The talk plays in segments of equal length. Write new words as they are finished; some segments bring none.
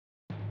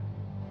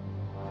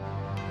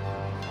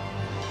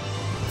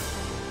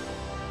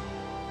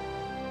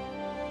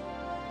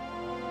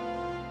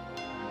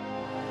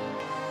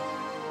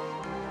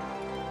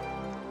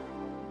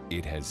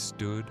It has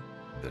stood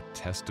the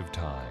test of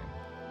time.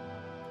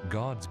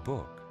 God's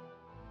book,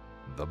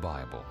 the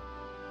Bible,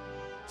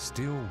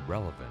 still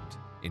relevant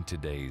in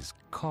today's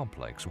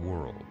complex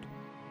world.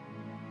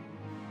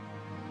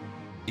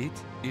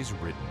 It is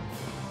written,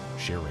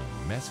 sharing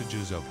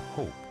messages of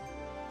hope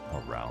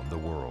around the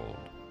world.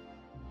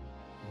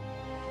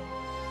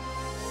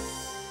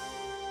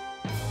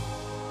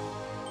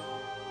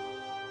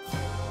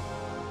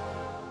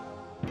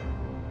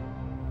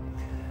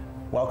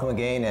 Welcome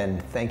again,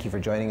 and thank you for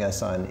joining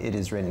us on It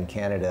Is Written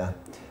Canada.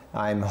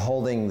 I'm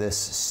holding this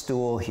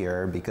stool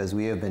here because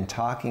we have been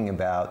talking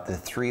about the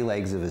three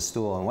legs of a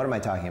stool. And what am I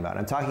talking about?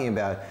 I'm talking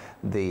about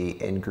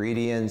the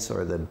ingredients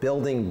or the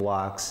building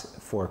blocks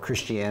for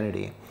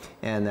Christianity.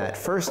 And that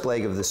first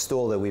leg of the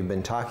stool that we've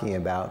been talking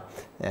about,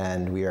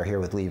 and we are here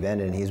with Lee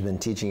Venden, and he's been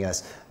teaching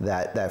us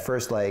that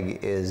first leg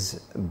is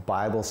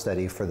Bible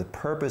study for the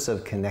purpose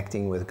of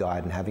connecting with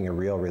God and having a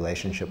real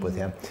relationship with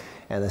Him.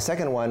 And the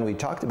second one we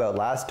talked about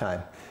last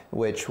time,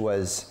 which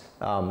was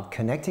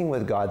connecting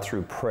with God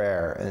through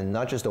prayer, and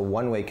not just a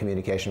one-way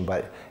communication,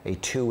 but a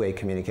two-way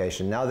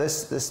communication. Now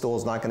this stool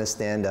is not going to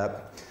stand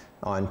up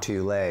on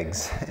two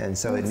legs, and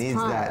so it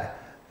needs that.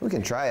 We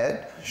can try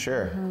it,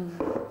 sure.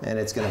 And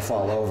it's going to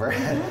fall over.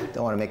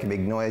 Don't want to make a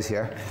big noise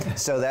here.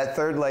 So that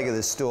third leg of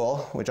the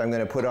stool, which I'm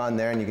going to put on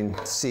there, and you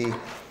can see,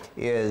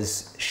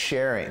 is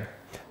sharing.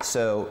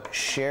 So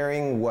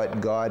sharing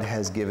what God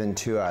has given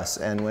to us.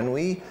 And when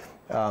we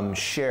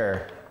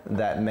share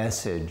that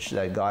message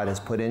that God has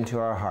put into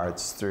our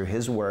hearts through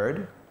His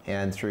Word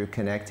and through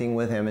connecting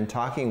with Him and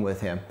talking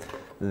with Him,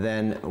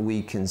 then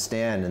we can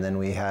stand, and then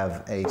we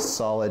have a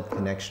solid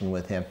connection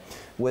with Him.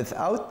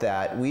 Without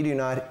that, we do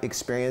not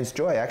experience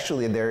joy.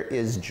 Actually, there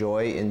is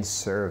joy in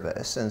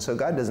service. And so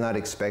God does not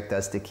expect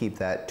us to keep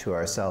that to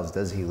ourselves,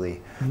 does He,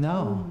 Lee?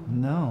 No,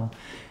 no.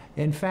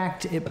 In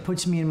fact, it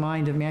puts me in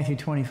mind of Matthew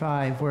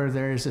 25, where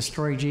there's a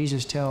story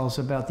Jesus tells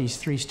about these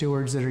three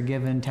stewards that are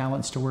given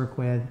talents to work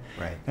with.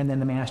 Right. And then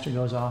the master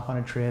goes off on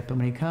a trip, and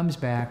when he comes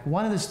back,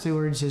 one of the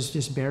stewards has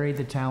just buried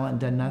the talent and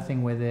done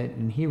nothing with it,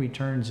 and he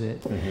returns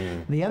it.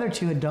 The other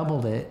two had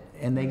doubled it,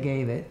 and they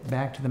gave it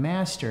back to the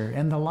master.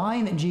 And the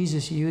line that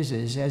Jesus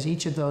uses as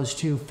each of those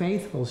two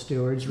faithful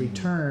stewards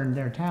return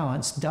their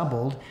talents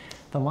doubled,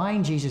 the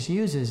line Jesus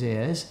uses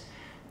is,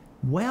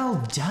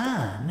 "Well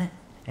done."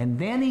 And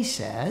then he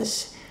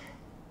says,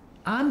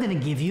 "I'm going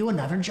to give you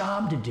another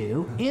job to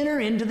do. Enter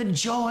into the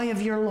joy of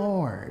your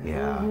Lord."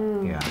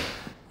 Yeah.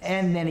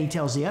 And then he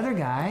tells the other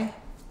guy,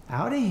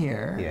 "Out of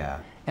here." Yeah.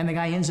 And the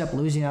guy ends up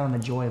losing out on the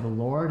joy of the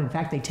Lord. In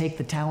fact, they take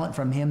the talent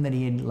from him that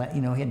he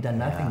had done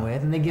nothing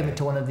with, and they give it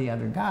to one of the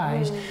other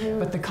guys.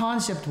 But the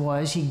concept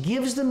was he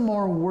gives them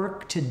more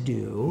work to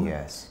do.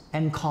 Yes.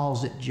 And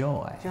calls it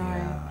joy.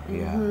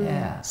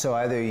 Yeah. So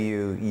either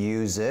you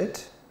use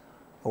it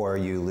or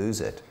you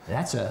lose it.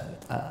 That's it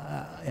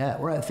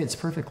fits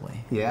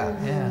perfectly.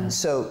 Yeah.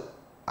 So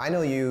I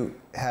know you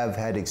have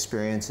had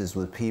experiences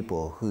with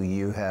people who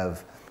you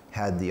have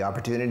had the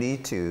opportunity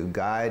to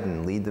guide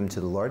and lead them to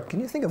the Lord.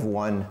 Can you think of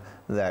one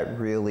that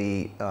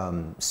really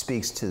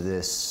speaks to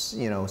this?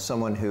 You know,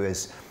 someone who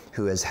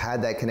has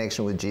had that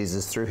connection with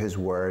Jesus through His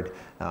Word,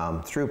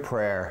 through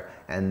prayer,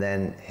 and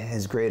then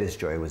his greatest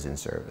joy was in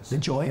service. The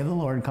joy of the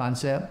Lord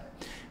concept.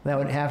 That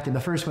would have to, the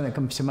first one that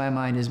comes to my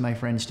mind is my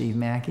friend Steve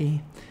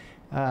Mackey.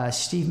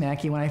 Steve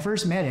Mackey, when I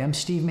first met him,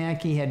 Steve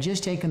Mackey had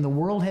just taken the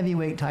world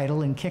heavyweight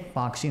title in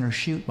kickboxing or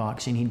shoot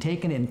boxing. He'd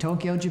taken it in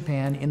Tokyo,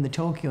 Japan, in the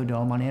Tokyo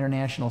Dome on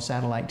international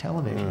satellite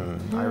television.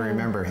 I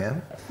remember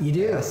him. You do?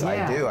 Yes,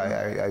 yeah. I do.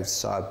 I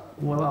saw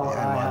him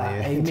on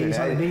the maybe internet. you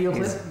saw the video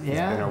clip? He's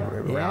been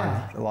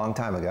around a long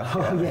time ago.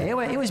 Oh,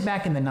 it was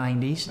back in the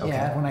 90s,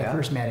 when I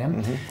first met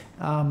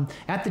him.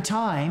 At the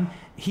time,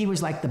 he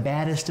was like the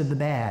baddest of the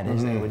bad,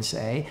 as they would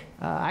say.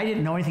 I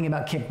didn't know anything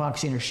about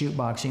kickboxing or shoot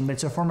boxing, but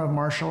it's a form of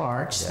martial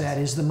arts that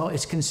is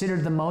it's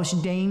considered the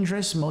most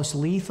dangerous, most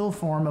lethal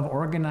form of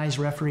organized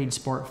refereed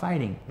sport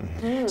fighting.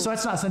 So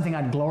it's not something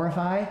I'd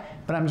glorify,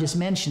 but I'm just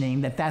mentioning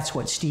that that's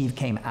what Steve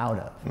came out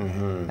of.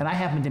 And I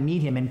happened to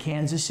meet him in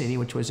Kansas City,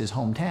 which was his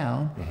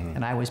hometown,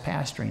 and I was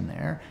pastoring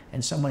there,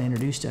 and someone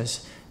introduced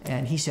us,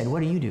 and he said,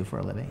 "What do you do for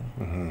a living?"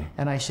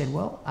 And I said,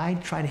 "Well, I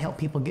try to help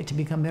people get to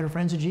become better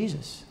friends of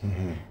Jesus."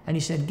 And he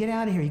said, "Get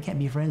out of here, you can't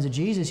be friends of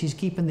Jesus. He's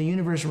keeping the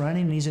universe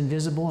running, and he's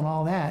invisible and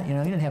all that. You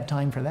know, he didn't have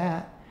time for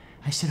that."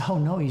 I said, "Oh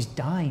no, he's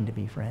dying to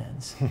be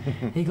friends."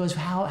 He goes,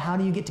 how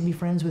do you get to be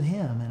friends with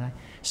him? And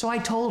so I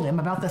told him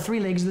about the three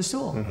legs of the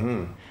stool.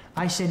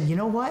 I said, "You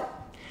know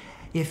what?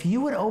 If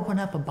you would open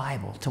up a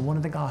Bible to one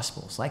of the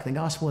Gospels, like the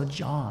Gospel of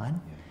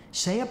John,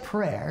 say a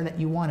prayer that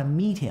you want to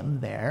meet him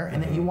there,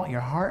 and that you want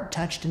your heart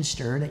touched and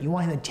stirred, that you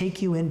want him to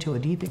take you into a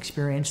deep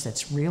experience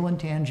that's real and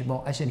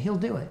tangible," I said, "He'll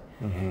do it."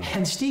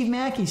 And Steve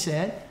Mackey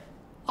said,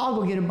 "I'll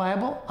go get a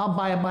Bible, I'll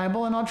buy a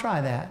Bible, and I'll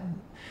try that."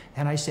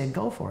 And I said,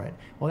 "Go for it."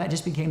 Well, that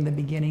just became the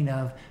beginning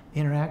of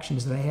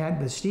interactions that I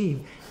had with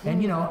Steve.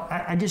 And, you know,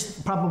 I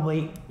just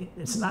probably,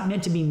 it's not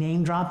meant to be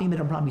name dropping, but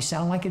it'll probably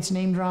sound like it's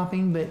name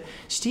dropping. But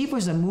Steve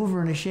was a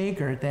mover and a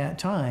shaker at that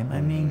time.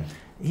 I mean,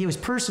 he was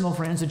personal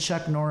friends with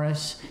Chuck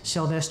Norris,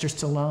 Sylvester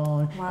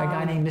Stallone, a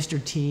guy named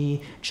Mr.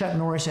 T. Chuck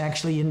Norris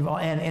actually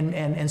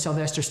and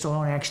Sylvester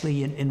Stallone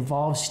actually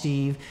involved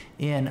Steve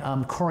in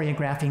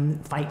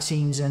choreographing fight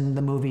scenes in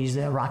the movies,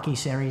 the Rocky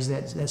series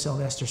that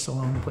Sylvester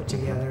Stallone put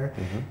together.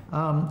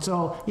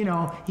 So, you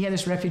know, he had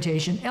this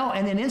reputation. Oh,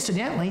 and then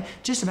incidentally,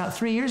 just about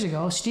 3 years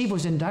ago, Steve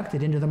was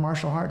inducted into the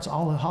Martial Arts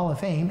Hall of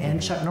Fame,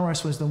 and Chuck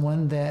Norris was the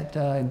one that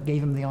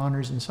gave him the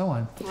honors and so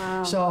on.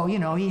 Wow. So, you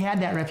know, he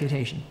had that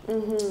reputation.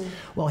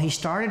 Well, he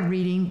started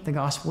reading the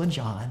Gospel of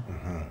John,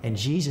 and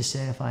Jesus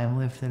said, if I am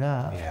lifted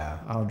up,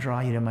 I'll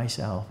draw you to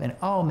myself. And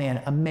oh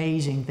man,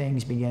 amazing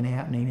things began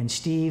happening. And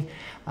Steve,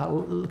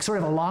 sort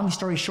of a long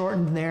story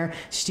shortened there,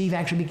 Steve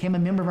actually became a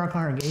member of our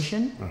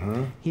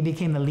congregation. He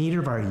became the leader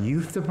of our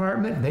youth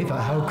department. They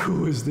thought, how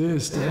cool is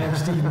this to have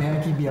Steve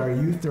Mackey be our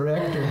youth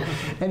director?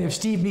 And if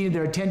Steve needed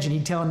their attention,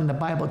 he'd tell them in the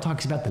Bible it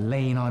talks about the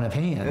laying on of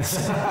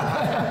hands.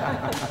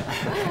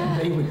 And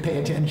they would pay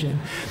attention.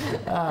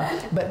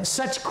 But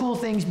such cool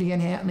things began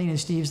happening in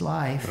Steve's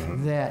life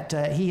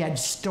that he had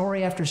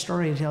story after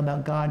story to tell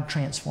about God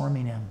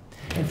transforming him.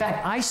 In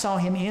fact, I saw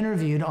him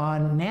interviewed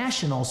on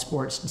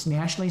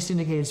nationally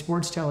syndicated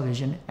sports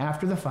television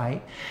after the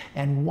fight,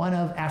 and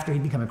after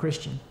he'd become a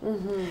Christian.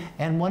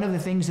 And one of the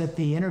things that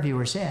the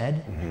interviewer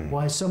said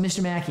was, so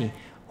Mr. Mackey,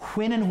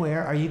 when and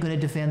where are you going to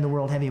defend the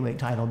world heavyweight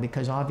title?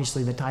 Because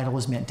obviously the title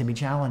is meant to be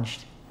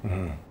challenged.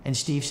 And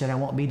Steve said, I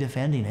won't be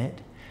defending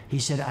it. He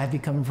said, I've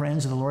become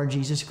friends with the Lord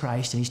Jesus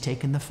Christ, and he's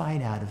taken the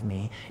fight out of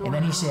me. And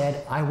then he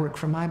said, I work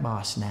for my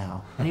boss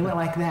now. And he went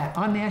like that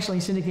on nationally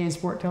syndicated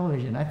sport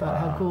television. I thought,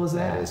 how cool is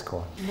that? That is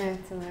cool.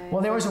 That's amazing.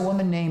 Well, there was a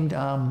woman named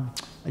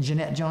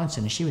Jeanette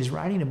Johnson. She was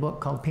writing a book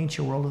called Paint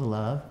Your World with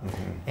Love,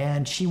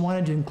 and she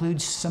wanted to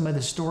include some of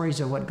the stories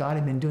of what God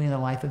had been doing in the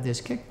life of this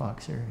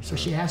kickboxer. So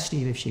she asked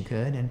Steve if she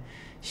could, and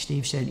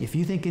Steve said, if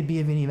you think it'd be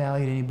of any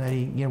value to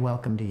anybody, you're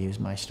welcome to use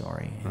my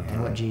story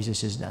and what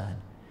Jesus has done.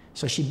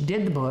 So she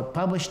did the book,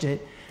 published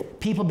it.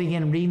 People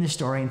began reading the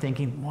story and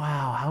thinking,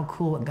 wow, how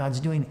cool what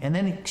God's doing. And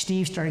then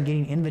Steve started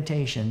getting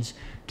invitations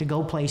to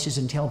go places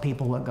and tell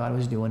people what God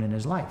was doing in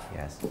his life.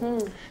 Yes.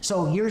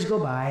 So years go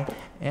by,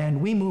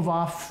 and we move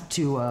off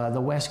to the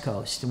West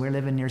Coast. We're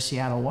living near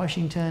Seattle,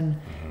 Washington,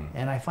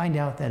 and I find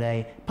out that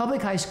a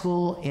public high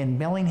school in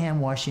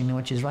Bellingham, Washington,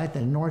 which is right at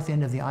the north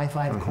end of the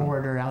I-5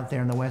 corridor out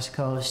there on the West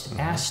Coast,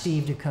 asked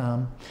Steve to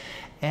come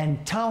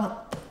and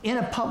tell in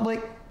a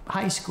public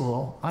high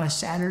school on a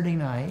Saturday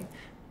night,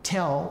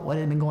 tell what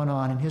had been going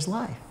on in his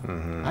life.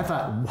 I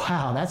thought,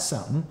 wow, that's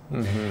something.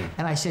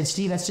 And I said,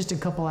 Steve, that's just a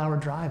couple-hour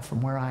drive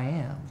from where I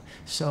am.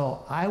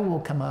 So I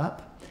will come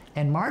up,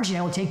 and Margie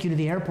and I will take you to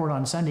the airport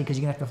on Sunday because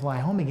you're going to have to fly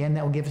home again.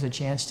 That will give us a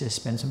chance to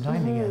spend some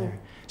time together.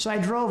 So I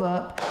drove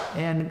up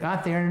and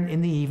got there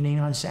in the evening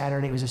on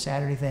Saturday. It was a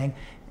Saturday thing.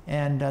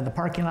 And the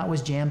parking lot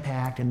was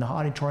jam-packed, and the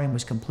auditorium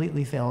was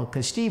completely filled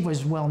because Steve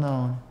was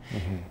well-known.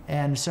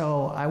 And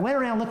so I went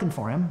around looking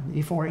for him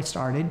before he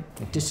started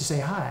just to say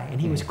hi, and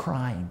he was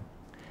crying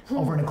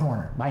over in a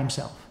corner by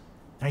himself.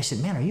 And I said,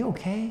 man, are you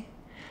okay?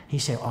 He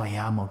said, oh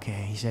yeah, I'm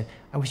okay. He said,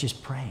 I was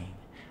just praying.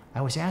 I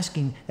was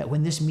asking that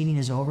when this meeting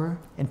is over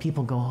and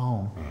people go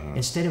home,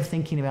 instead of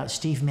thinking about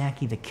Steve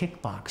Mackey, the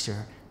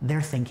kickboxer, they're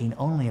thinking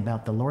only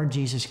about the Lord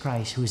Jesus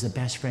Christ, who is the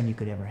best friend you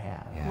could ever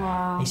have.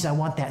 Wow. He said, I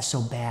want that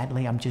so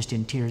badly, I'm just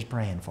in tears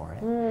praying for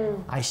it.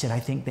 I said, I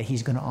think that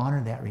he's going to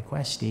honor that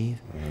request, Steve.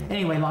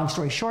 Anyway, long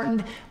story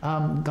shortened,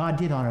 God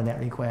did honor that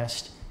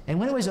request. And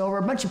when it was over,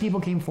 a bunch of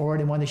people came forward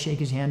and wanted to shake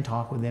his hand,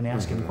 talk with him,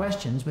 ask him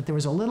questions. But there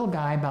was a little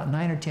guy about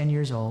 9 or 10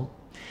 years old,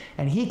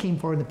 and he came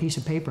forward with a piece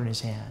of paper in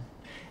his hand.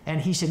 And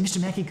he said,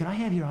 Mr. Mackey, could I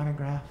have your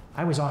autograph?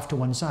 I was off to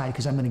one side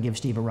because I'm going to give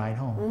Steve a ride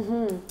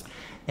home.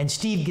 And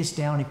Steve gets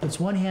down, he puts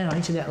one hand on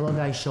each of that little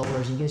guy's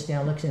shoulders, he gets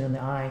down, looks him in the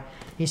eye.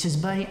 He says,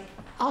 buddy,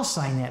 I'll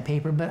sign that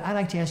paper, but I'd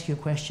like to ask you a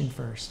question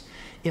first.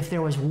 If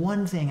there was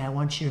one thing I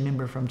want you to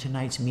remember from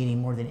tonight's meeting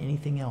more than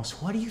anything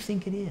else, what do you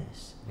think it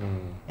is?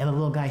 And the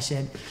little guy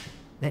said,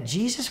 that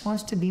Jesus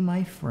wants to be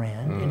my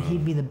friend, and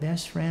he'd be the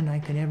best friend I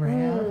could ever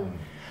have.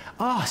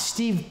 Oh,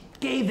 Steve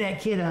gave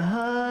that kid a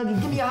hug.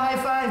 Give me a high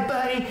five,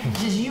 buddy. He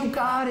says, you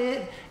got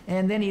it.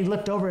 And then he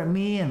looked over at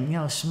me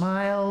and,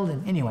 smiled.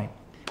 And anyway,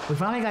 we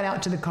finally got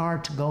out to the car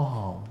to go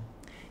home.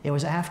 It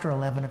was after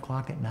 11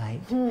 o'clock at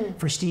night.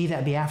 For Steve,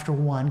 that'd be after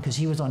 1 because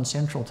he was on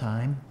Central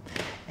Time.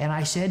 And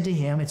I said to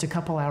him, it's a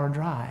couple-hour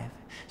drive.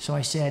 So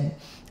I said,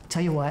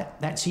 tell you what,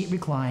 that seat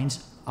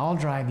reclines. I'll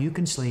drive, you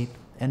can sleep,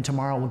 and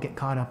tomorrow we'll get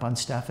caught up on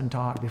stuff and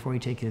talk before we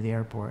take you to the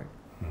airport.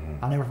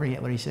 I'll never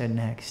forget what he said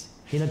next.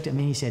 He looked at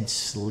me and he said,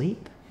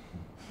 sleep?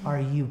 Are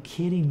you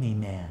kidding me,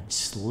 man?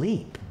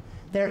 Sleep?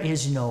 There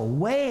is no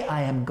way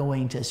I am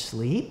going to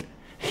sleep.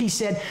 He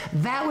said,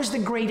 that was the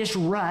greatest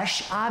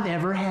rush I've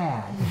ever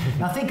had.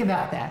 Now think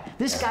about that.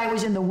 This guy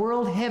was in the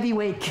World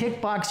Heavyweight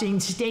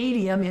Kickboxing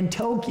Stadium in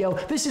Tokyo.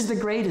 This is the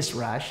greatest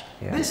rush.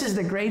 This is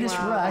the greatest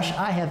rush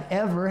I have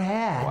ever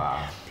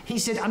had. He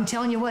said, I'm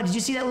telling you what, did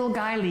you see that little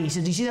guy, Lee? He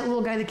said, did you see that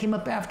little guy that came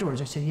up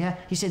afterwards? I said, yeah.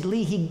 He said,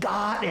 Lee, he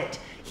got it.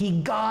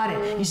 He got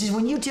it. He says,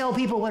 when you tell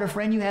people what a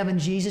friend you have in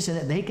Jesus and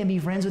that they can be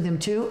friends with him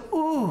too,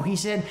 ooh, he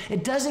said,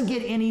 it doesn't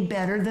get any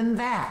better than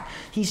that.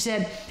 He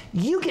said,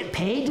 you get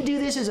paid to do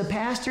this as a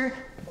pastor?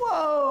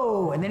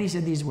 Whoa. And then he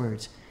said these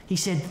words. He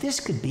said, this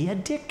could be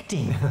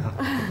addicting.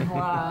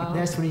 Wow.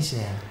 That's what he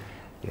said.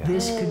 Yeah.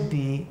 This could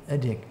be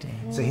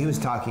addicting. So he was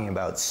talking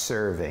about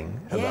serving,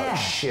 about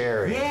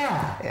sharing.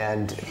 Yeah.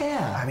 And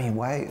I mean,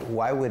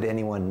 why would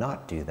anyone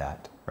not do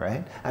that,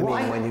 right? I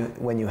mean,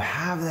 when you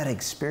have that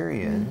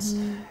experience,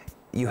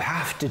 you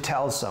have to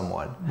tell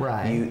someone.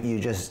 Right. You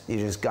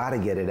just got to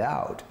get it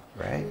out.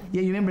 Right?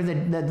 Yeah, you remember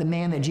the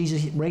man that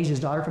Jesus raised his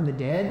daughter from the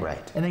dead?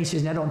 Right. And then he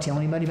says, now don't tell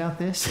anybody about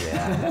this?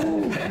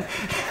 Yeah.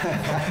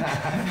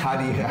 How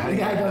do you the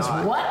guy goes,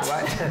 what?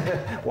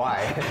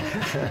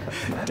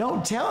 Why?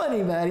 Don't tell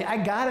anybody.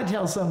 I got to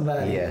tell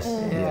somebody. Yes.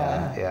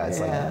 Yeah. It's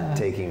like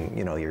taking,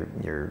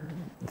 your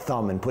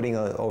thumb and putting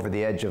over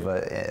the edge of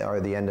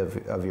or the end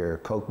of your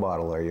Coke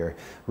bottle or your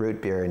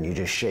root beer, and you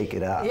just shake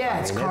it up. Yeah,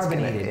 it's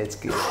carbonated. It's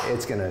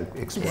going to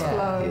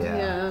explode.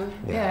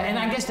 Yeah, and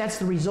I guess that's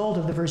the result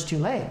of the first two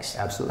legs.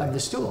 Absolutely. Of the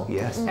stool.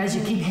 Yes. As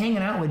you keep hanging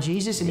out with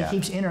Jesus and he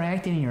keeps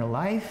interacting in your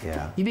life,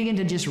 you begin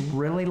to just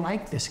really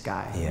like this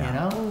guy,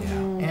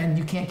 and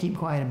you can't keep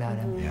quiet about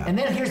him. Yeah. And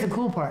then here's the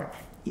cool part.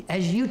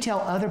 As you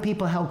tell other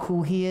people how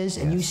cool he is,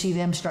 and you see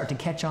them start to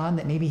catch on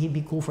that maybe he'd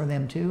be cool for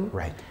them too,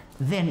 right?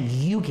 Then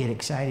you get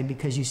excited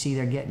because you see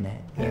they're getting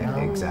it. You know?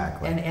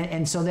 Exactly.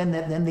 And so then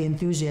the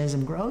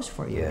enthusiasm grows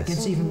for you. It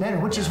gets even better,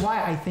 which is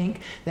why I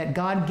think that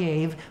God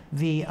gave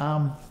the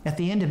at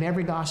the end of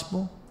every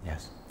gospel,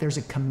 there's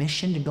a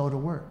commission to go to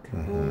work.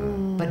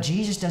 But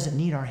Jesus doesn't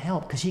need our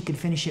help because he could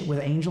finish it with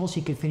angels,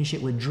 he could finish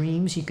it with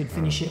dreams, he could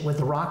finish it with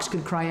the rocks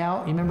could cry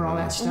out. You remember all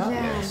that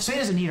stuff? So he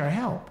doesn't need our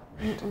help.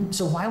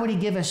 So why would he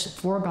give us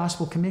 4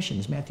 gospel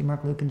commissions, Matthew,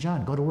 Mark, Luke, and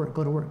John? Go to work,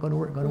 go to work, go to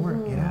work, go to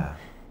work, you know?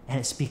 And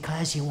it's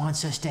because he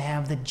wants us to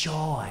have the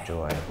joy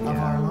of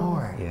our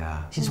Lord.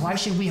 Yeah. He says, why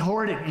should we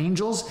hoard it,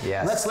 angels?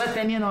 Yes. Let's let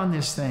them in on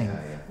this thing.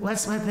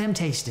 Let's let them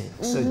taste it.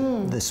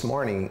 So this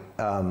morning,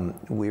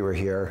 we were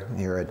here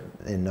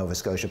in Nova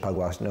Scotia,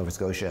 Pugwash, Nova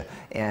Scotia,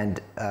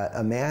 and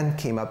a man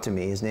came up to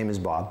me. His name is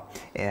Bob,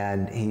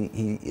 and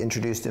he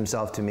introduced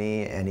himself to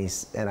me, and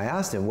I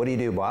asked him, what do you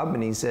do, Bob?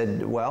 And he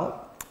said,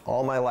 well,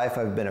 all my life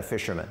I've been a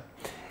fisherman.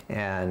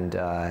 And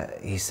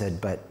he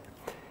said,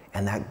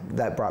 and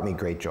that brought me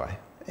great joy.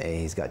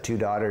 He's got 2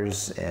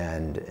 daughters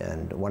and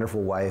a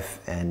wonderful wife,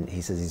 and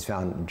he says he's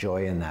found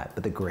joy in that.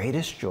 But the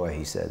greatest joy,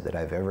 he said, that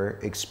I've ever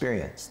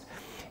experienced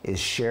is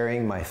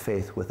sharing my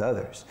faith with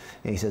others.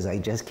 And he says, I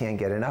just can't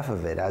get enough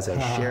of it. As I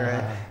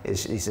share it,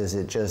 he says,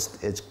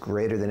 it's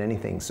greater than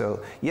anything.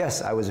 So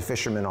yes, I was a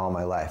fisherman all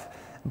my life,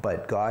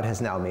 but God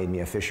has now made me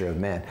a fisher of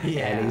men.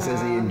 And he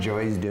says he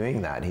enjoys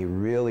doing that. He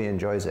really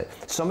enjoys it.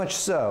 So much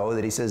so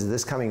that he says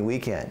this coming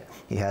weekend,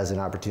 he has an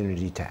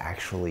opportunity to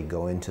actually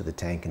go into the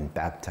tank and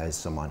baptize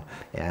someone.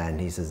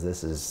 And he says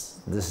this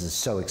is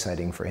so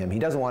exciting for him. He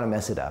doesn't want to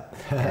mess it up.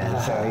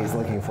 And so he's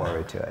looking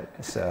forward to it.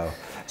 So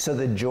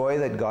the joy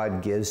that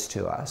God gives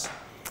to us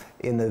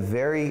in the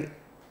very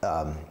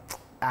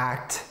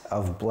act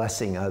of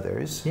blessing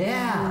others,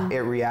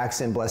 it reacts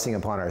in blessing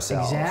upon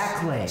ourselves.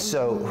 Exactly.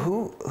 So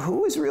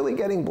who is really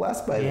getting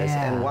blessed by this,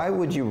 and why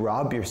would you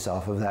rob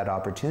yourself of that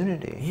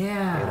opportunity?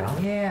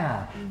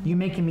 You're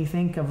making me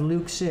think of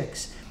Luke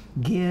 6.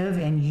 Give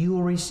and you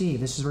will receive.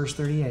 This is verse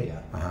 38.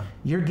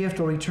 Your gift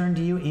will return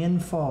to you in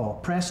full,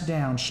 pressed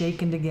down,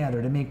 shaken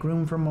together to make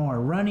room for more,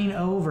 running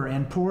over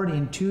and poured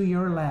into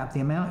your lap.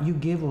 The amount you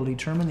give will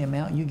determine the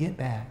amount you get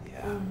back.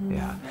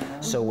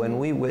 So when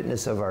we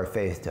witness of our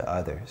faith to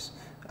others,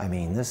 I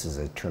mean, this is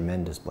a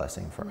tremendous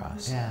blessing for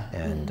us.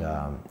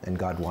 And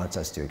God wants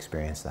us to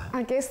experience that.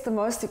 I guess the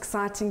most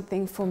exciting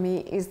thing for me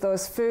is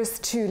those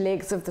first 2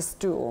 legs of the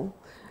stool.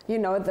 You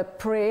know, the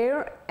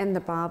prayer and the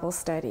Bible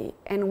study.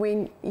 And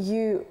when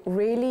you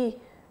really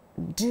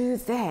do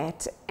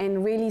that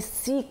and really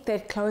seek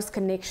that close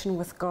connection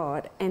with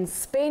God and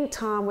spend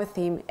time with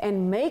him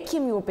and make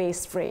him your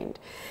best friend,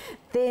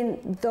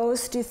 then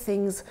those 2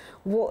 things,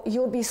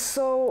 you'll be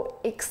so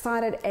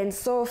excited and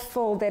so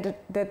full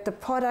that the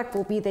product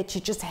will be that you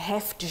just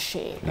have to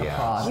share.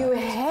 You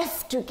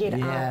have to get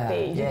out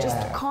there. You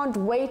just can't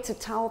wait to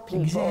tell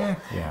people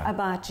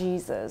about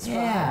Jesus.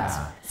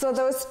 Right? So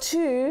those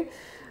 2,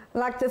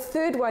 like the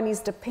third one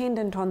is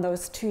dependent on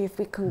those 2. If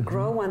we can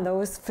grow on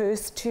those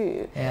first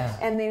 2,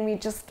 and then we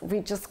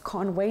just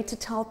can't wait to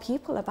tell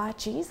people about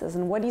Jesus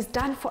and what he's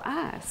done for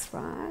us,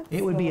 right?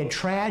 It would be a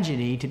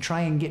tragedy to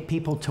try and get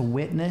people to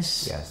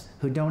witness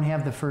who don't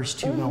have the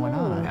first 2 going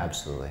on.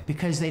 Absolutely.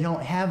 Because they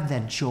don't have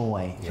that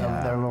joy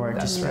of their Lord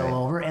to spill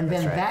over, and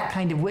then that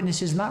kind of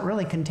witness is not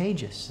really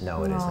contagious.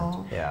 No, it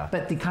isn't.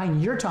 But the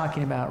kind you're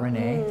talking about,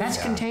 Renee,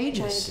 that's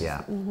contagious.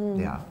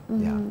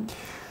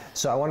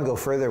 So I want to go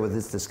further with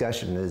this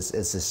discussion. It's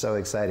just so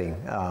exciting.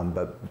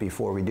 But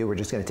before we do, we're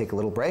just going to take a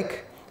little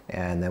break,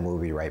 and then we'll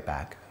be right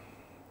back.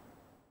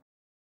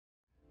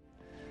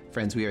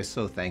 Friends, we are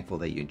so thankful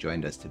that you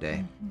joined us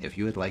today. If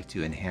you would like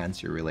to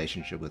enhance your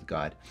relationship with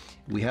God,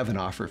 we have an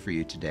offer for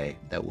you today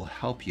that will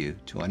help you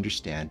to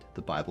understand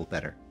the Bible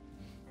better.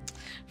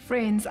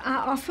 Friends,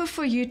 our offer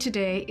for you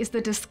today is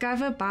the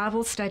Discover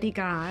Bible Study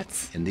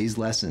Guides. In these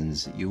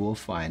lessons, you will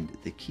find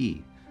the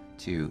key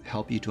to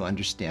help you to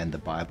understand the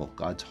Bible,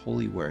 God's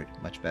holy word,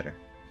 much better.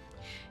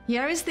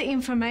 Here is the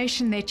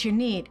information that you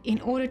need in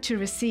order to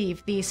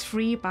receive these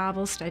free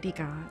Bible study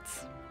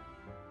guides.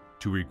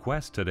 To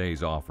request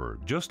today's offer,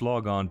 just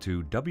log on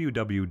to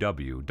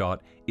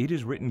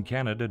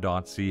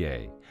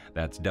www.itiswrittencanada.ca.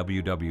 That's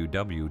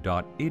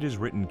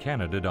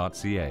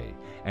www.itiswrittencanada.ca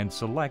and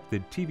select the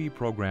TV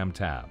program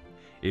tab.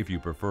 If you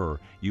prefer,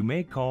 you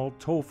may call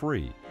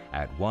toll-free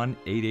at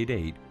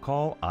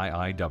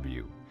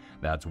 1-888-CALL-IIW.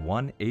 That's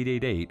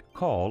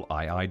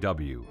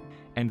 1-888-CALL-IIW.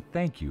 And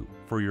thank you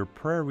for your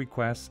prayer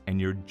requests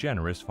and your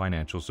generous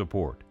financial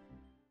support.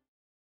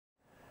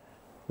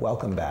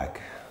 Welcome back.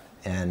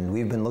 And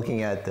we've been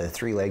looking at the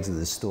three legs of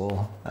the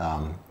stool,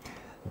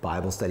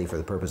 Bible study for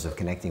the purpose of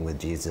connecting with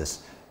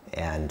Jesus,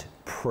 and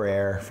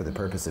prayer for the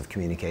purpose of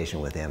communication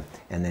with Him,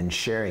 and then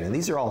sharing. And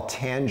these are all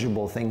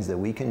tangible things that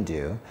we can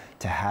do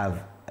to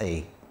have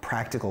a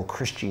practical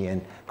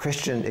Christian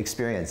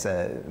experience,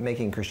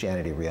 making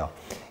Christianity real.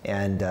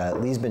 And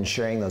Lee's been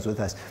sharing those with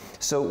us.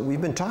 So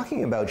we've been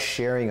talking about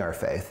sharing our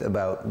faith,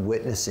 about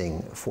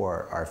witnessing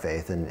for our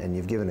faith, and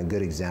you've given a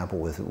good example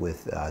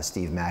with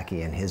Steve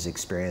Mackey and his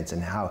experience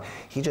and how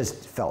he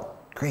just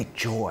felt great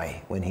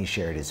joy when he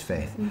shared his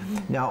faith.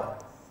 Now,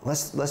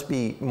 let's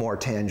be more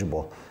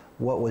tangible.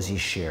 What was he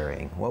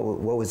sharing? What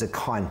was the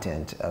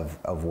content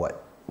of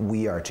what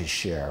we are to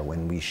share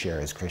when we share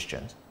as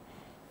Christians?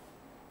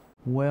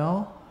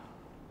 Well,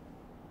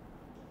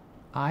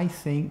 I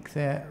think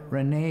that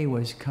Renee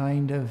was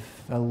kind of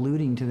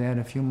alluding to that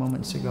a few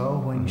moments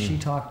ago when she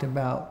talked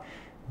about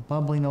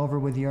bubbling over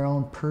with your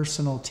own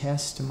personal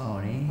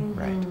testimony,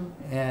 Right.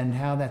 and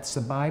how that's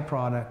the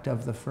byproduct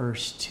of the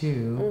first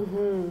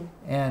two.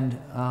 And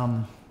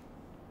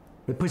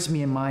it puts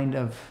me in mind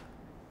of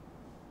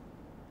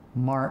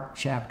Mark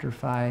chapter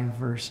 5,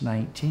 verse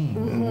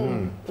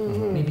 19.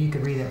 Maybe you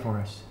could read that for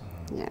us.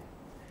 Yeah.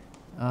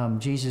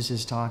 Jesus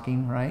is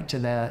talking, right, to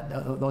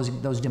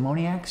those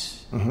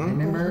demoniacs.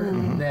 Remember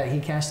that he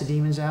cast the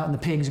demons out and the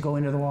pigs go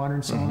into the water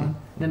and so on.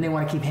 Then they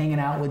want to keep hanging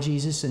out with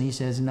Jesus, and he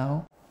says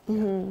no.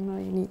 No,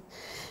 you need.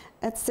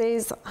 It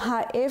says,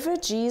 however,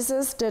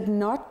 Jesus did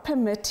not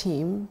permit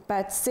him,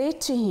 but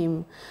said to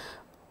him,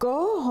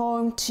 go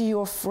home to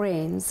your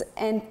friends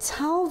and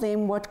tell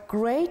them what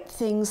great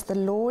things the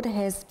Lord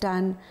has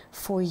done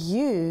for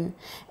you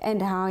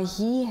and how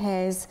he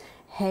has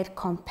had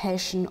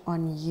compassion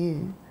on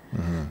you.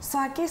 So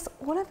I guess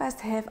all of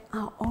us have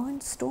our own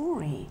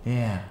story.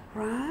 Yeah.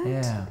 Right?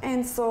 Yeah.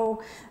 And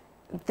so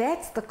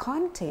that's the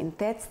content,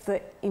 that's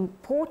the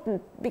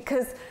important,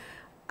 because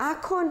I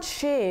can't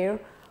share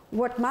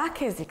what Mark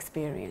has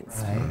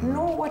experienced,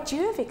 nor what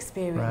you have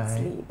experienced,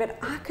 Lee, but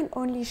I can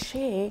only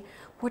share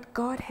what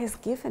God has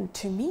given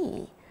to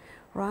me,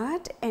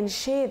 right? And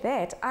share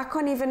that. I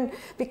can't even,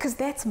 because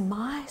that's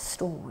my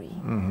story.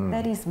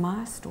 That is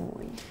my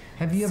story.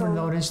 Have you ever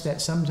noticed that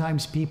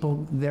sometimes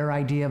people, their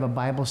idea of a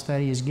Bible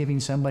study is giving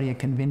somebody a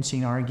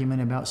convincing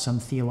argument about some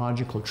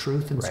theological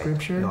truth in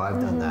Scripture? No,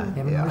 I've done that.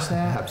 You ever noticed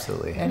that?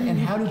 Absolutely. And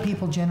how do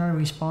people generally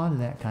respond to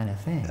that kind of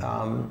thing?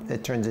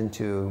 It turns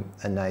into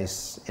a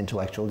nice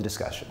intellectual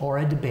discussion. Or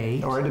a debate.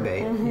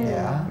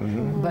 Yeah.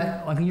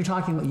 But like you're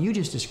talking what you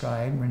just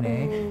described,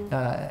 Renee,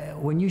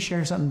 when you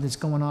share something that's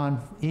going on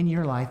in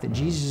your life, that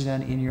Jesus has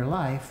done in your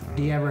life,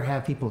 do you ever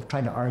have people try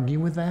to argue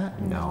with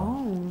that?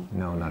 No,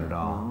 not at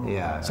all.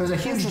 Yeah. So there's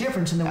a huge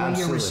difference in the way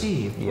you're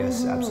received.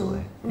 Yes,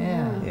 absolutely.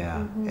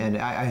 Yeah. And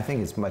I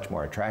think it's much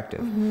more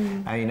attractive.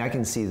 I mean, I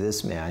can see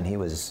this man. He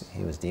was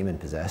demon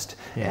possessed,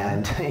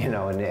 and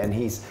and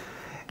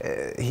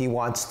he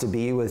wants to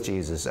be with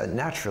Jesus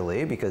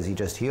naturally because he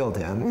just healed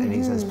him, and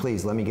he says,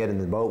 "Please, let me get in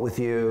the boat with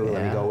you.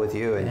 Let me go with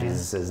you." And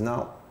Jesus says,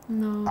 "No,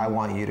 I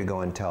want you to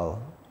go and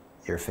tell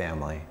your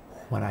family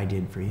what I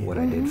did for you. What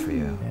I did for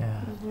you."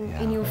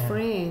 And your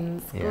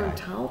friends, go and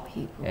tell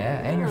people.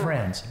 And your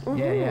friends.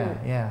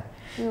 Yeah.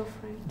 Your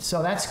friends.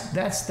 So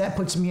that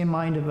puts me in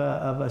mind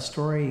of a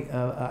story.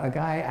 A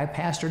guy, I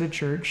pastored a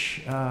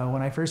church.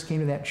 When I first came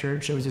to that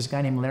church, there was this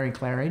guy named Larry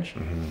Claridge,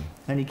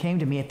 and he came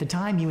to me. At the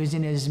time, he was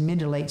in his mid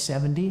to late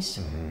 70s,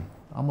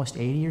 almost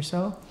 80 or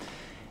so.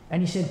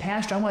 And he said,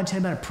 "Pastor, I want to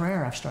tell you about a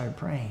prayer I've started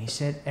praying." He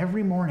said,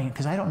 every morning,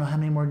 because I don't know how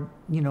many more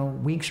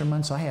weeks or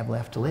months I have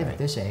left to live at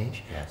this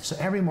age. So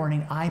every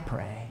morning I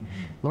pray,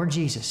 "Lord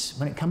Jesus,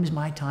 when it comes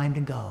my time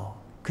to go,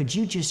 could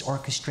you just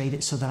orchestrate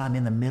it so that I'm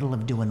in the middle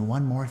of doing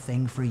one more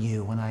thing for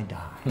you when I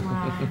die?"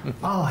 Wow.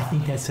 Oh, I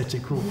think that's such a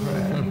cool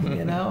prayer,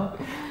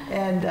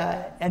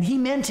 And he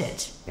meant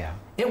it. Yeah.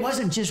 It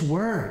wasn't just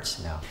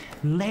words. No.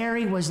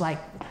 Larry was like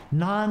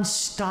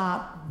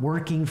nonstop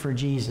working for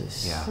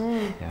Jesus. Yeah.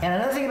 And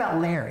another thing about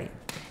Larry,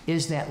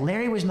 is that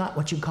Larry was not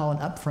what you call an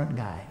upfront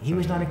guy. He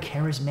was not a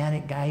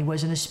charismatic guy. He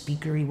wasn't a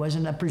speaker. He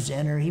wasn't a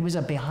presenter. He was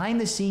a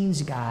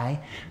behind-the-scenes guy,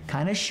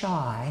 kind of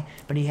shy,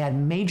 but he had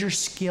major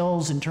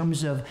skills in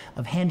terms of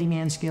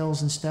handyman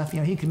skills and stuff. You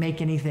know, he could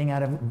make anything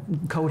out of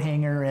coat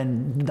hanger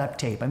and duct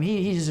tape. I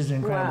mean, he's just an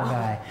incredible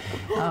guy.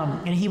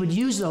 And he would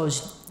use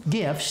those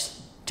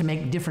gifts to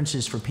make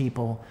differences for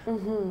people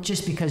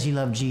just because he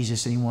loved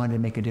Jesus and he wanted to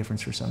make a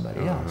difference for somebody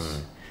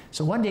else.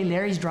 So one day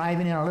Larry's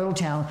driving in our little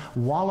town,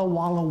 Walla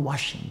Walla,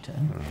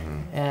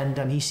 Washington,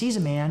 and he sees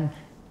a man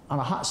on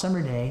a hot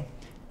summer day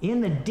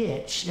in the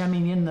ditch,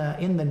 in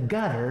the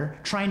gutter,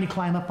 trying to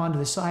climb up onto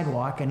the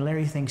sidewalk, and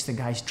Larry thinks the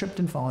guy's tripped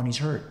and fallen, he's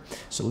hurt.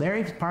 So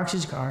Larry parks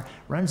his car,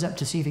 runs up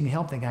to see if he can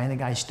help the guy, and the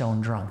guy's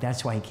stone drunk.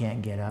 That's why he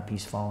can't get up,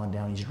 he's fallen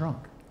down, he's drunk.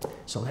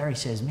 So Larry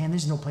says, man,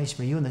 there's no place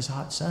for you in this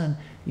hot sun.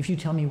 If you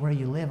tell me where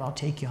you live, I'll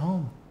take you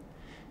home.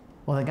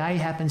 Well, the guy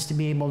happens to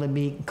be able to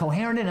be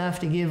coherent enough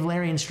to give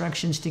Larry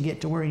instructions to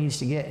get to where he needs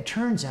to get. It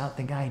turns out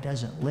the guy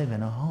doesn't live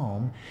in a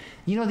home.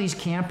 You know these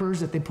campers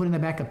that they put in the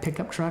back of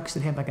pickup trucks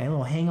that have like a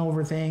little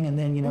hangover thing and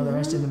then, the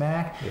rest in the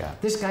back? Yeah.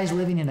 This guy's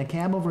living in a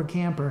cab over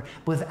camper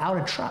without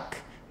a truck.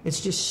 It's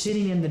just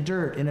sitting in the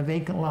dirt in a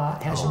vacant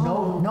lot, has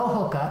no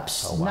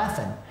hookups,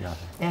 nothing.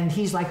 And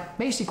he's like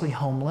basically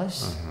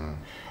homeless.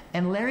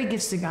 And Larry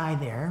gets the guy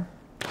there,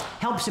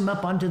 helps him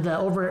up onto the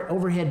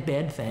overhead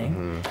bed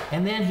thing,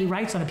 and then he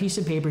writes on a piece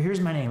of paper, here's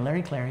my name,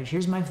 Larry Claridge,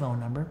 here's my phone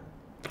number.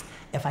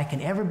 If I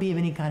can ever be of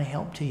any kind of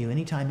help to you,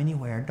 anytime,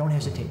 anywhere, don't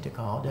hesitate to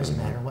call, it doesn't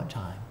matter what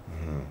time.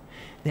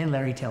 Then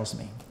Larry tells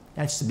me,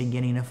 that's the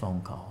beginning of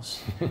phone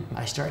calls.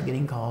 I start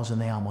getting calls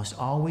and they almost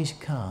always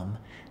come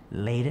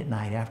late at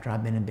night after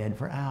I've been in bed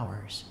for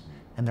hours.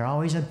 And they're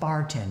always a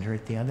bartender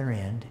at the other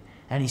end.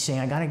 And he's saying,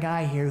 I got a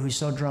guy here who's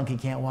so drunk he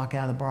can't walk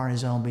out of the bar on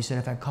his own, but he said,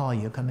 if I call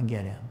you, come and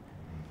get him.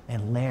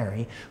 And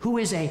Larry, who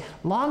is a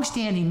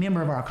long-standing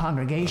member of our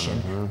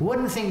congregation,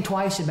 wouldn't think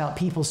twice about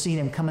people seeing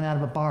him coming out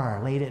of a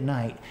bar late at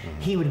night.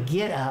 He would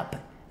get up.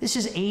 This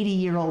is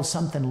 80-year-old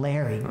something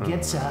Larry,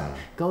 gets up,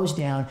 goes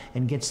down,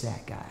 and gets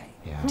that guy.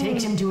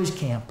 Takes him to his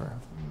camper.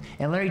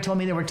 And Larry told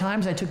me there were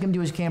times I took him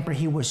to his camper,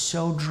 he was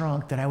so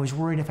drunk that I was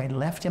worried if I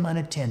left him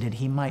unattended,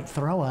 he might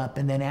throw up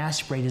and then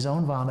aspirate his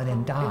own vomit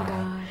and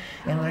die.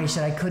 And Larry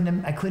said,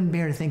 I couldn't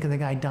bear to think of the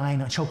guy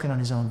dying, choking on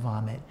his own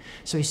vomit.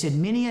 So he said,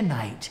 many a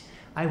night,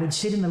 I would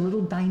sit in the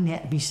little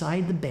dinette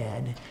beside the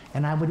bed,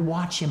 and I would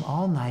watch him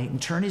all night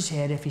and turn his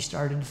head if he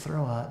started to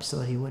throw up so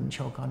that he wouldn't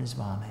choke on his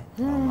vomit.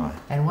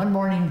 And one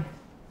morning,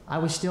 I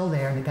was still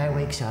there, and the guy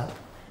wakes up,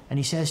 and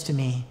he says to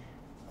me,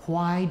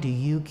 why do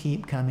you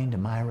keep coming to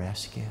my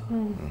rescue?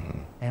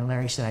 And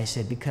Larry said, I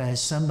said,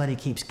 because somebody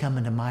keeps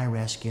coming to my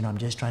rescue, and I'm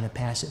just trying to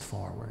pass it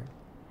forward.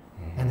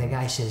 And the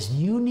guy says,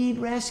 you need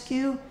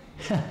rescue?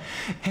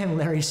 And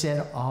Larry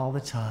said, all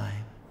the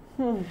time.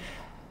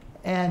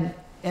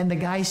 And the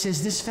guy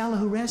says, this fellow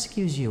who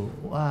rescues you,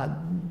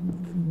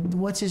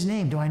 what's his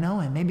name? Do I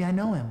know him? Maybe I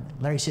know him.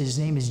 Larry says, his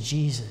name is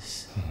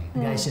Jesus. The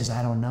guy says,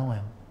 I don't know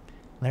him.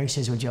 Larry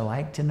says, would you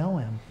like to know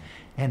him?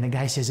 And the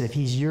guy says, if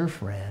he's your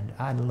friend,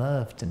 I'd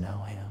love to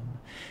know him.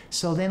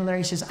 So then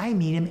Larry says, I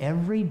meet him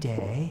every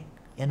day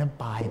in a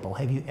Bible.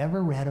 Have you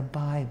ever read a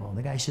Bible?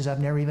 The guy says, I've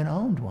never even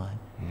owned one.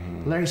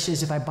 Larry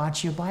says, if I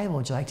bought you a Bible,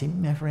 would you like to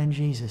meet my friend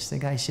Jesus? The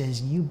guy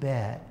says, you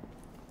bet.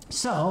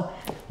 So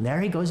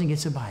Larry goes and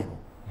gets a Bible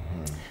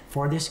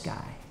for this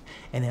guy.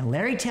 And then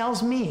Larry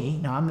tells me,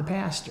 now I'm the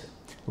pastor,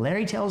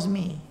 Larry tells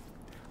me,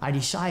 I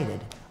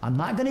decided I'm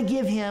not going to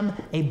give him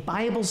a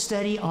Bible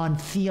study on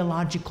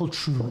theological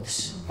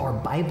truths or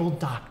Bible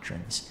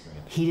doctrines.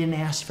 He didn't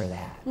ask for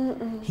that.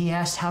 He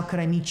asked, how could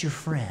I meet your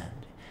friend?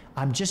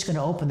 I'm just going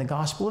to open the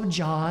Gospel of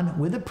John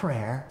with a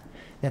prayer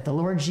that the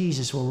Lord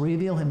Jesus will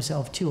reveal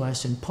himself to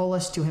us and pull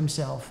us to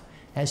himself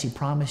as he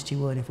promised he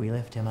would if we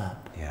lift him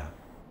up.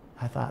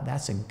 I thought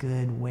that's a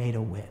good way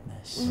to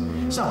witness.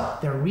 So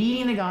they're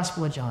reading the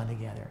Gospel of John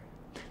together.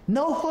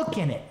 No hook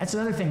in it. That's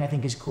another thing I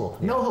think is cool.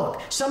 No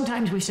hook.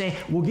 Sometimes we say,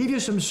 we'll give you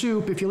some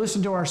soup if you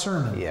listen to our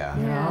sermon.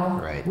 You know?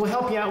 Right. We'll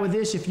help you out with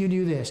this if you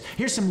do this.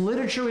 Here's some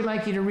literature we'd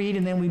like you to read,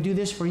 and then we do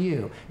this for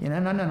you.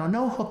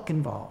 No hook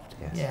involved.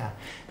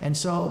 And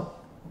so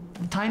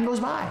time goes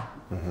by.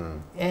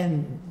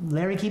 And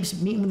Larry keeps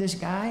meeting with this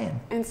guy.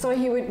 And so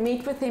he would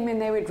meet with him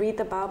and they would read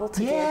the Bible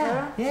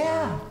together?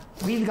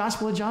 Read the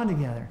Gospel of John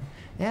together.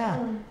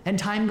 And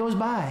time goes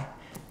by.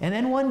 And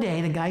then one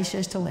day the guy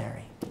says to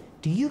Larry,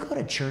 do you go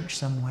to church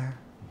somewhere?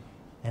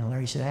 And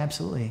Larry said,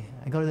 absolutely.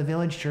 I go to the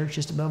village church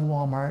just above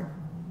Walmart.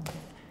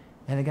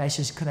 And the guy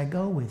says, could I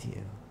go with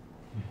you?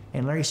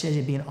 And Larry says,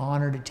 it'd be an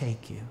honor to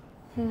take you.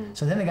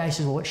 So then the guy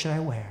says, well, what should I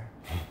wear?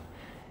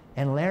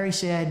 And Larry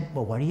said,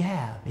 well, what do you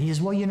have? He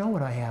says, well, you know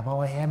what I have.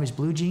 All I have is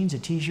blue jeans, a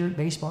t-shirt,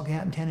 baseball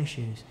cap, and tennis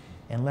shoes.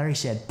 And Larry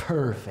said,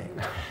 perfect.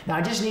 Now,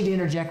 I just need to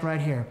interject right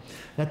here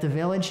that the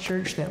village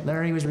church that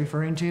Larry was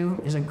referring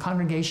to is a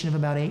congregation of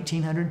about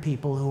 1,800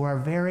 people who are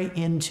very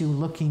into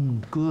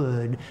looking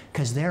good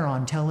because they're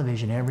on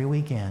television every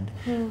weekend.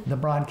 The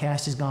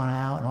broadcast has gone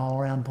out and all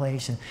around the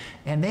place.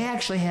 And they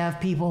actually have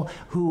people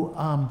who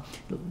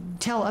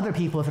tell other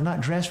people if they're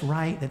not dressed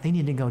right that they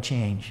need to go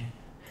change.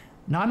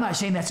 Now, I'm not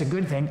saying that's a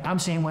good thing. I'm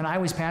saying when I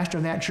was pastor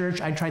of that church,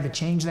 I tried to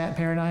change that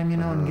paradigm, you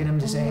know, and get them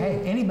to say,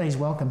 hey, anybody's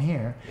welcome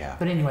here. Yeah.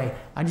 But anyway,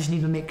 I just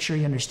need to make sure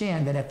you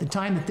understand that at the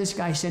time that this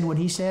guy said what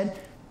he said,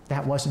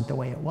 that wasn't the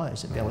way it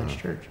was at Village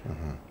Church.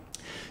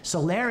 So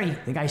Larry,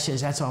 the guy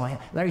says, that's all I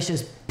have. Larry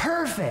says,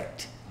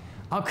 perfect.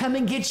 I'll come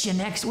and get you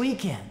next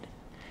weekend.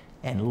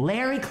 And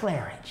Larry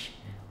Claridge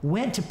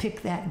went to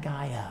pick that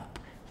guy up,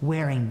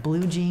 wearing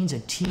blue jeans, a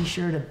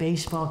t-shirt, a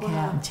baseball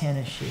cap, and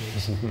tennis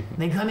shoes.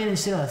 They come in and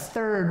sit on the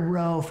third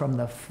row from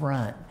the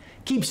front.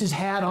 Keeps his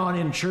hat on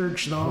in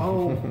church the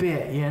whole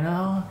bit, you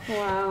know?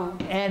 Wow.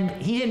 And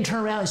he didn't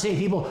turn around and say to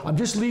people, I'm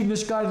just leading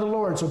this guy to the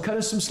Lord, so cut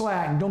us some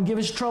slack and don't give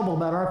us trouble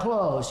about our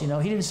clothes. You know,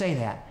 he didn't say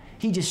that.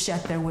 He just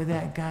sat there with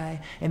that guy,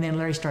 and then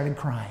Larry started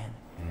crying.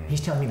 He's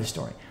telling me the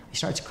story. He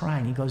starts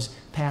crying. He goes,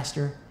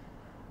 Pastor,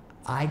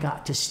 I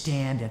got to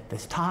stand at the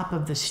top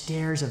of the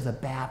stairs of the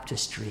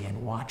baptistry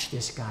and watch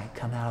this guy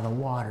come out of the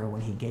water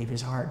when he gave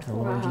his heart to the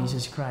Lord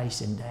Jesus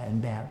Christ in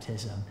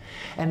baptism.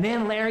 And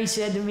then Larry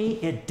said to me,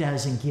 it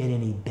doesn't get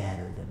any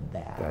better than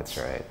that. That's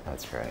right.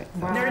 That's right.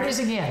 Wow. There it is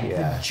again,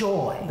 the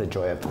joy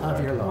of the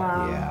Lord. Your Lord.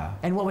 Wow. Yeah.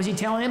 And what was he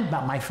telling him?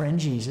 About my friend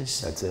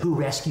Jesus, That's it. who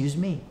rescues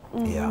me.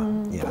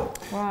 Yeah, yeah.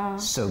 Wow.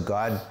 So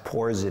God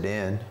pours it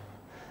in,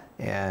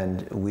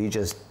 and we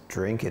just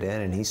drink it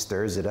in, and he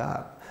stirs it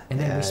up. And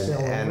then we spill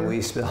over. And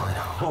we spill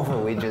it over.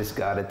 We just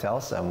got to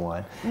tell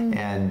someone.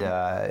 And,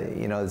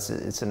 you know,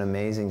 it's an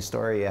amazing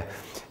story. A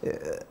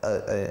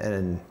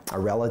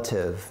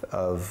relative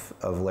of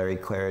Larry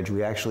Claridge,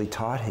 we actually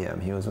taught him.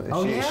 She was one of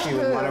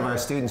our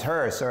students.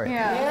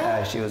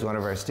 She was one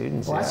of our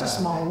students. Well, that's a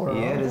small world.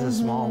 Yeah, it is a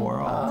small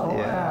world. Oh,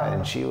 wow.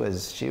 And she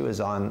was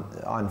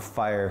on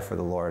fire for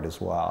the Lord as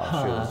well.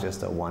 She was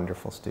just a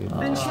wonderful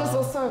student. And she was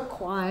also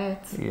quiet.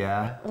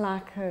 Yeah.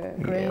 Like her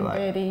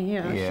grandbaby,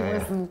 she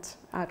wasn't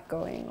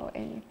outgoing or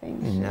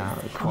anything. No,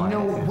 quiet. You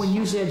know, when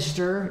you said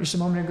stir just a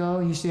moment ago,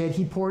 you said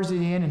he pours it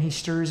in and he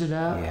stirs it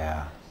up.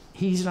 Yeah.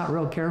 He's not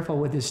real careful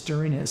with his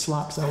stirring and it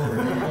slops over,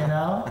 you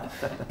know?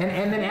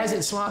 And then as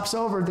it slops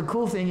over, the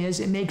cool thing is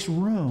it makes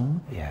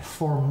room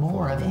for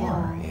more of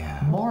him. Yeah.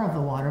 More of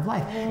the water of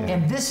life.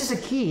 And this is a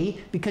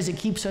key because it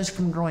keeps us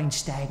from growing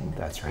stagnant.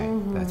 That's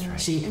right. That's right.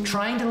 See,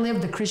 trying to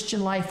live the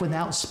Christian life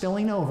without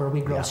spilling over,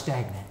 we grow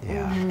stagnant.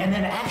 Yeah. And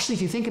then actually,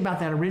 if you think about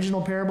that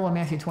original parable in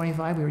Matthew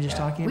 25 we were just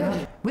talking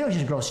about, we don't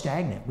just grow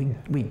stagnant,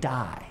 we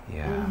die.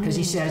 Yeah. Because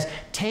he says,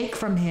 take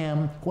from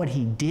him what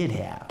he did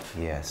have.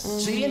 Yes.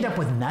 So you end up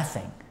with nothing.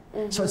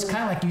 So it's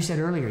kind of like you said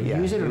earlier, you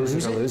use it or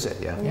lose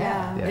it.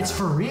 Yeah. It's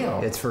for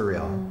real. It's for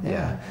real.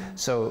 Yeah.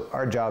 So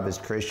our job as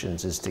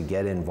Christians is to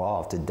get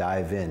involved, to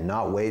dive in,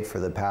 not wait for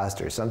the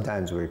pastor.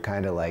 Sometimes we're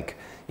kind of like,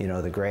 you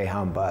know, the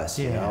Greyhound bus,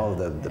 you know,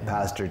 the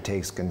pastor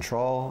takes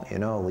control, you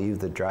know, leave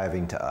the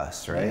driving to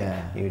us, right?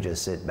 Yeah. You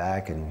just sit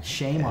back and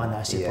shame on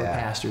us if we're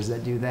pastors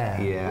that do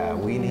that. Yeah,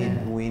 we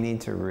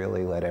need to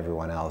really let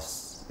everyone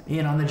else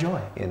in on the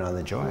joy.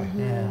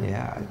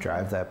 Yeah,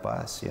 drive that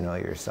bus, you know,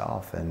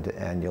 yourself,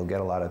 and you'll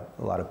get a lot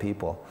of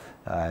people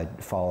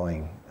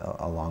following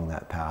along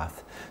that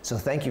path. So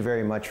thank you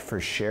very much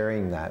for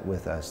sharing that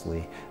with us,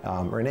 Lee.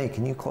 Renee,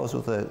 can you close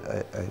with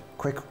a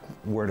quick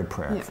word of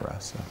prayer for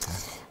us?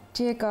 Okay.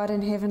 Dear God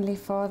and Heavenly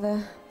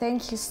Father,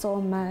 thank you so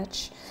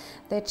much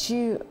that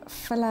you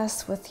fill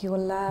us with your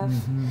love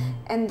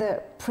and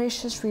the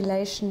precious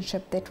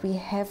relationship that we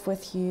have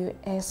with you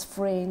as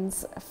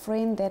friends, a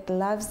friend that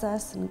loves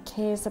us and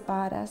cares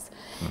about us.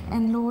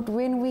 And Lord,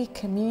 when we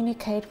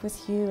communicate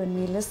with you and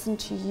we listen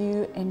to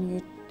you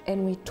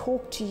and we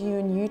talk to you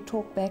and you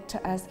talk back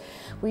to us,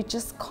 we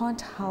just can't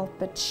help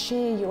but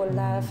share your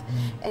love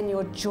and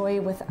your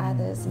joy with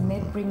others, and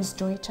that brings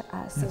joy to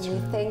us. And we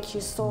thank you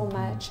so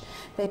much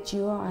that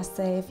you are our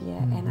Savior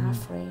and our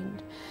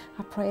friend.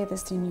 I pray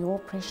this in your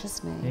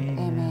precious name.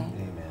 Amen.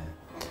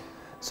 Amen.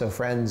 So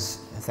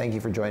friends, thank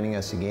you for joining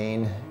us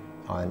again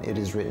on It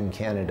Is Written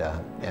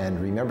Canada. And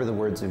remember the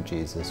words of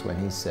Jesus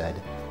when he said,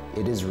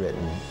 "It is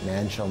written,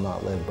 man shall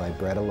not live by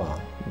bread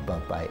alone,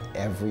 but by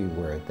every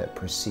word that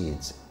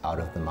proceeds out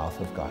of the mouth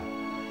of God."